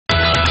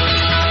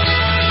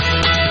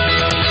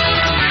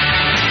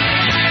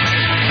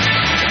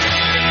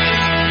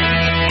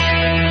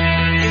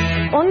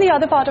the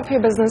other part of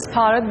your business,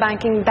 Bharat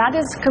Banking, that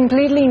is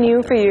completely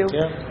new for you.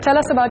 Yeah. Tell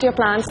us about your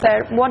plans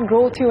there. What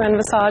growth you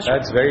envisage?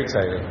 That's very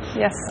exciting.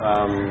 Yes.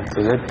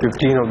 So that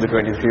 15 of the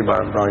 23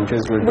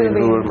 branches will be in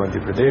rural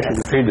Madhya Pradesh, in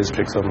the 3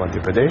 districts of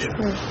Madhya Pradesh.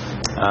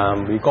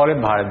 We call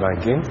it Bharat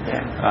Banking.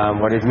 Yeah.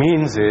 What it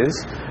means is,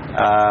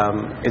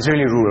 it's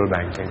really rural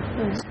banking.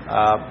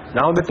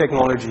 Now the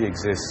technology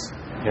exists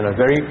in a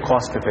very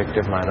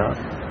cost-effective manner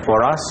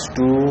for us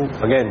to,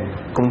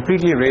 again,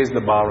 completely raise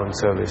the bar on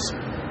service.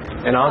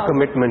 And our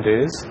commitment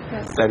is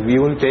that we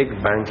will take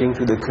banking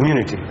to the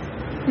community.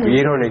 We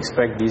don't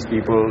expect these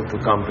people to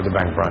come to the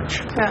bank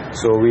branch.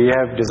 So we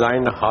have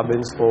designed a hub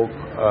and spoke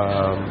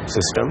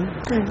system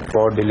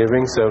for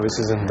delivering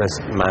services in this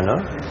manner.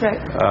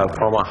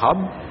 From a hub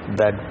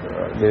that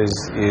is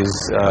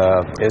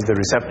the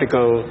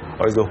receptacle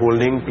or is the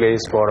holding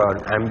place for our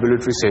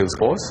ambulatory sales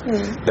force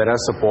that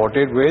are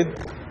supported with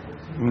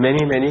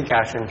many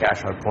cash and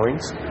cash out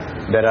points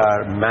that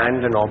are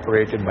manned and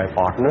operated by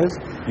partners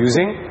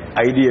using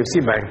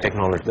IDFC bank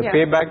technology. The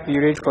payback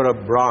period for a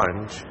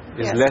branch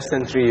is less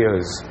than 3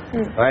 years,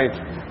 right?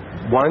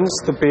 Once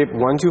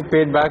you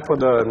paid back for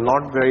the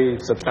not very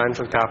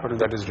substantial capital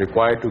that is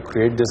required to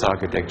create this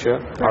architecture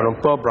on a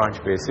per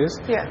branch basis,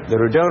 the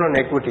return on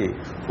equity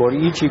for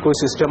each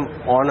ecosystem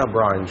on a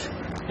branch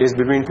is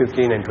between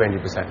 15 and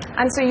 20%.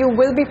 And so you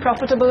will be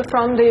profitable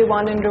from day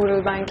one in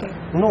rural banking?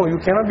 No, you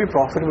cannot be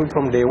profitable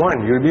from day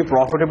one. You'll be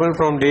profitable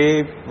from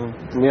day,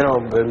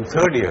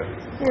 third year,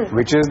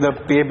 which is the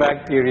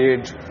payback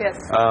period.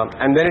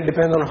 And then it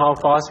depends on how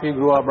fast we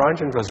grow our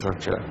branch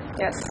infrastructure.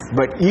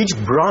 But each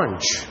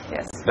branch,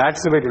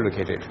 that's the way to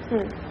look at it,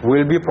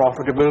 will be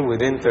profitable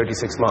within 36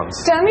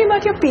 months. Tell me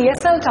about your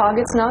PSL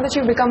targets now that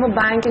you've become a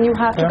bank and you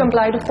have to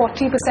comply to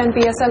 40%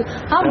 PSL.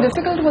 How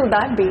difficult will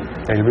that be?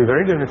 It will be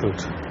very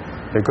difficult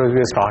because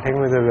we are starting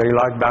with a very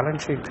large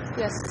balance sheet.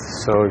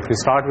 So if you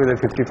start with a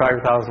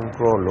 55,000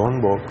 crore loan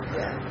book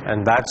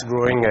and that's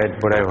growing at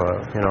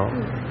whatever, 10%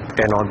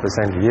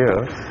 a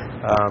year,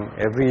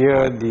 every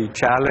year the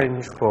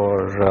challenge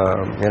for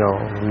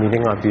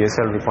meeting our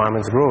PSL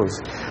requirements grows.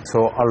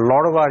 So a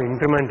lot of our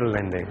incremental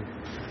lending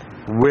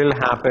will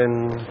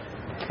happen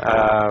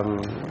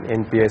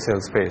in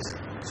PSL space.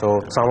 So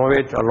some of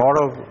it,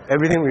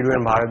 everything we do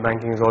in Bharat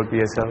Banking is all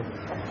PSL.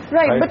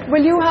 Right, but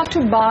will you have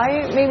to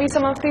buy maybe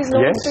some of these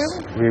loans too?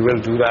 Yes, we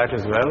will do that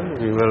as well.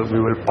 We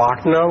will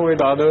partner with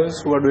others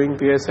who are doing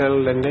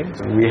PSL lending.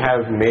 We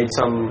have made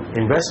some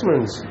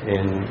investments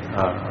in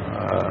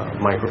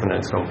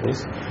microfinance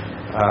companies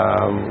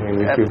in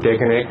which we've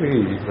taken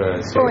equity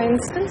stake. For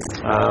instance?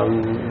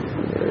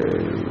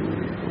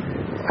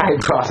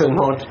 I'd rather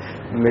not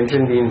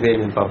mention the name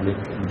in public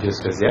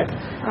just as yet.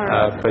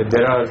 But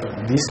there are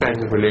these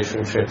kinds of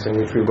relationships in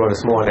which we've got a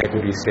small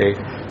equity stake.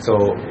 So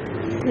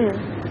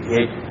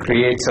it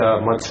creates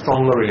a much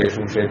stronger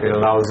relationship. It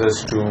allows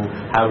us to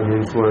have an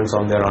influence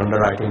on their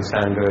underwriting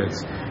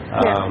standards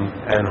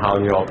and how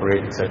they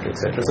operate, etc.,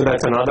 etc. So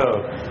that's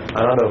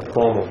another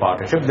form of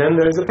partnership. Then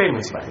there is a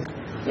payments bank.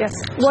 Yes.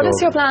 What is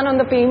your plan on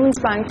the payments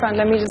bank front?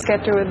 Let me just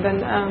get to it then.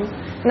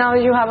 Now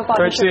you have a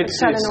partnership with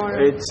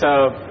Telenor.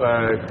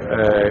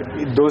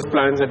 Those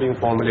plans are being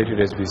formulated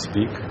as we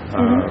speak.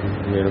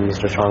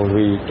 Mr.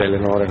 Shangvi,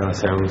 Telenor and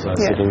ourselves are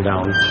sitting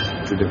down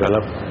to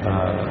develop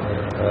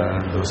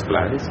those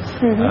plans.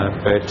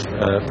 But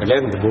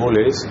again, the goal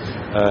is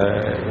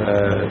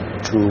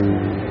to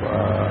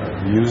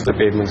use the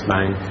payments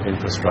bank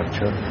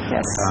infrastructure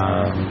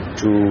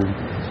to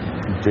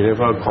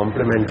deliver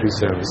complementary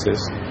services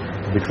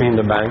between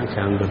the bank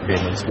and the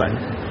payments bank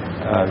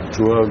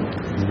to a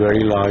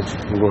very large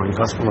growing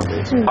customer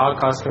base. Our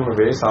customer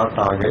base, our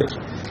target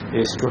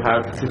is to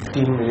have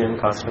 15 million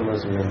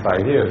customers within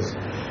 5 years.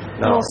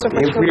 Now,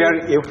 if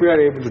we are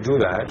able to do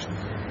that,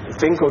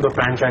 think of the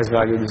franchise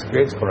value this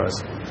creates for us.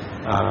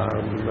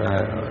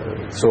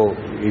 So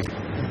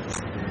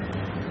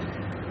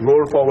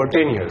roll forward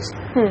 10 years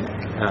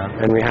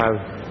and we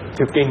have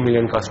 15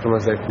 million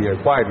customers that we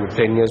acquired, with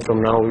 10 years from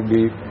now will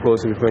be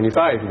closer to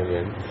 25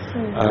 million.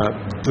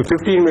 The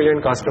 15 million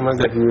customers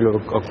that we will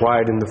have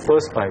acquired in the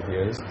first 5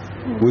 years,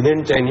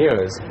 within 10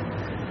 years,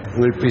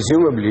 will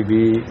presumably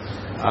be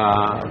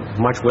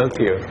much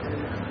wealthier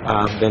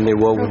than they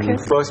were when we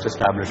first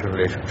established a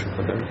relationship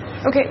with them.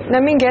 Okay, let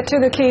me get to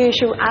the key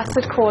issue,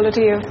 asset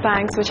quality of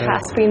banks, which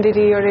has been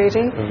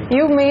deteriorating.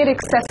 You've made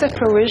excessive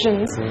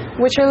provisions,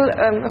 which will,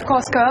 of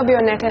course, curb your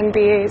net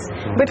NPAs.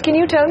 But can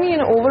you tell me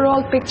an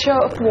overall picture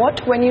of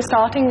when you're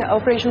starting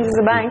operations as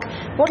a bank,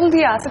 what will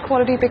the asset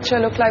quality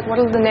picture look like?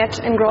 What will the net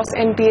and gross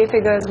NPA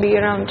figures be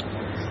around?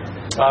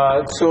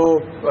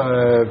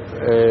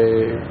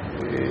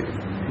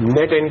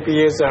 Net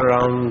NPAs are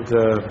around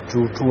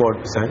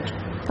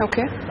 2%.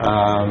 Okay.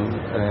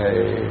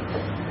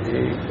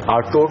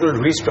 Our total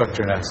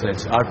restructured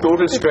assets, our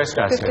total stressed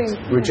assets,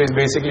 which is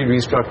basically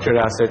restructured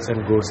assets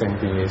and gross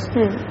NPAs,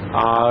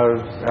 are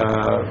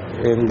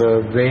in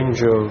the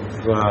range of,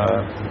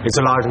 it's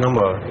a large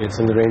number, it's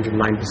in the range of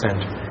 9%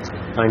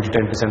 to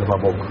 10% of our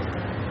book.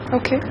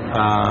 Okay.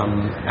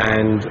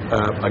 And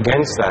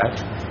against that,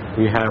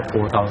 we have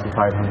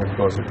 4,500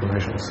 crores of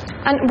provisions.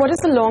 And what is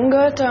the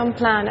longer term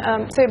plan?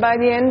 Say by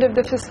the end of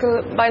the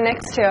fiscal, by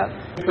next year?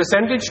 In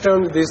percentage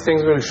terms, these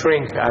things will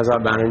shrink as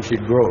our balance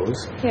sheet grows.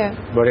 Yeah.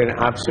 But in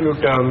absolute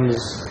terms,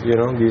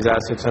 these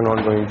assets are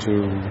not going to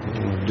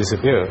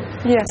disappear.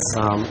 Yes.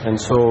 And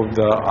so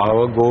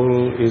our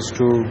goal is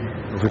to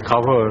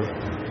recover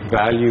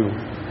value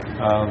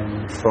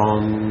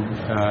from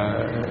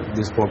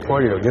this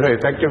portfolio.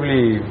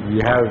 Effectively, we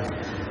have,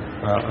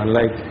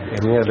 unlike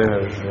any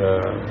other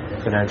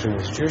financial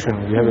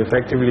institution, we have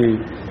effectively,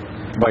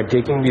 by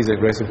taking these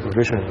aggressive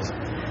provisions,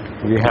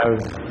 we have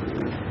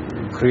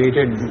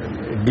created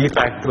de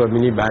facto a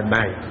mini bad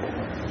bank.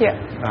 Yeah.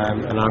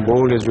 And our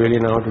goal is really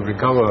now to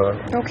recover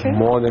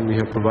more than we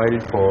have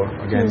provided for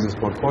against this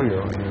portfolio.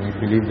 And we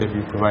believe that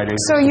we provided.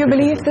 So you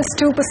believe this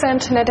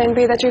 2% net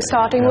NPA that you're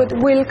starting with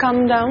will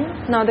come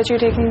down now that you're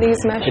taking these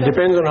measures? It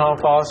depends on how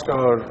fast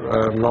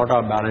not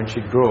our balance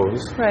sheet grows.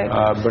 Right.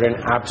 But in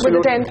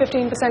absolute... With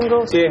the 10-15%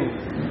 growth?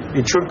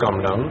 It should come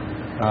down.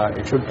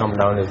 It should come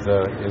down is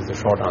the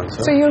short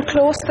answer. So you'll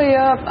close the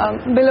year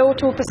below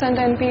 2%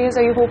 NPAs,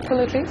 are you hopeful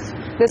at least,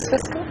 this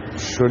fiscal?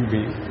 Should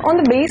be. On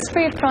the base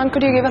rate front, could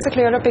you give us a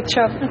clearer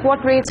picture?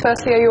 What rates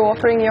firstly are you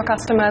offering your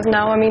customers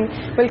now? I mean,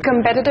 will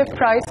competitive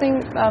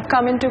pricing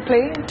come into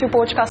play to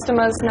poach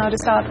customers now to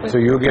start with? So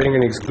you're getting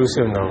an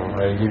exclusive now.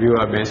 I'll give you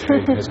our base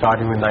rate. We're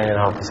starting with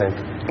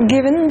 9.5%.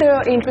 Given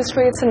the interest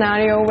rate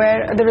scenario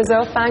where the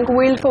Reserve Bank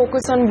will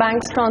focus on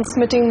banks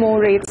transmitting more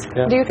rates,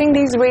 do you think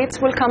these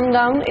rates will come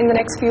down in the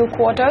next few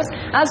quarters,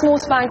 as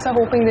most banks are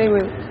hoping they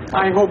will?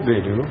 I hope they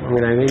do. I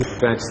mean, I think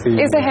that's the...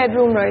 Is there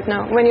headroom right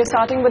now? When you're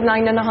starting with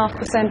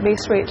 9.5%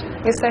 base rate,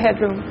 is there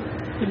headroom?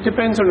 It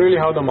depends on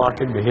really how the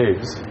market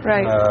behaves.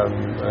 Right.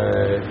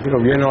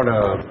 We are not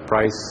a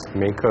price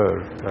maker,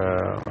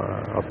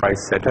 a price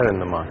setter in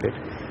the market.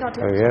 Not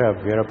yet.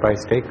 We are a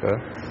price taker.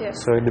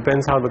 Yes. So it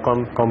depends how the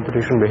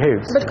competition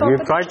behaves.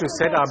 We've tried to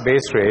set our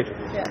base rate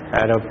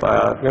at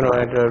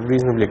a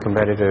reasonably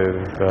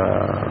competitive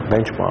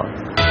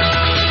benchmark.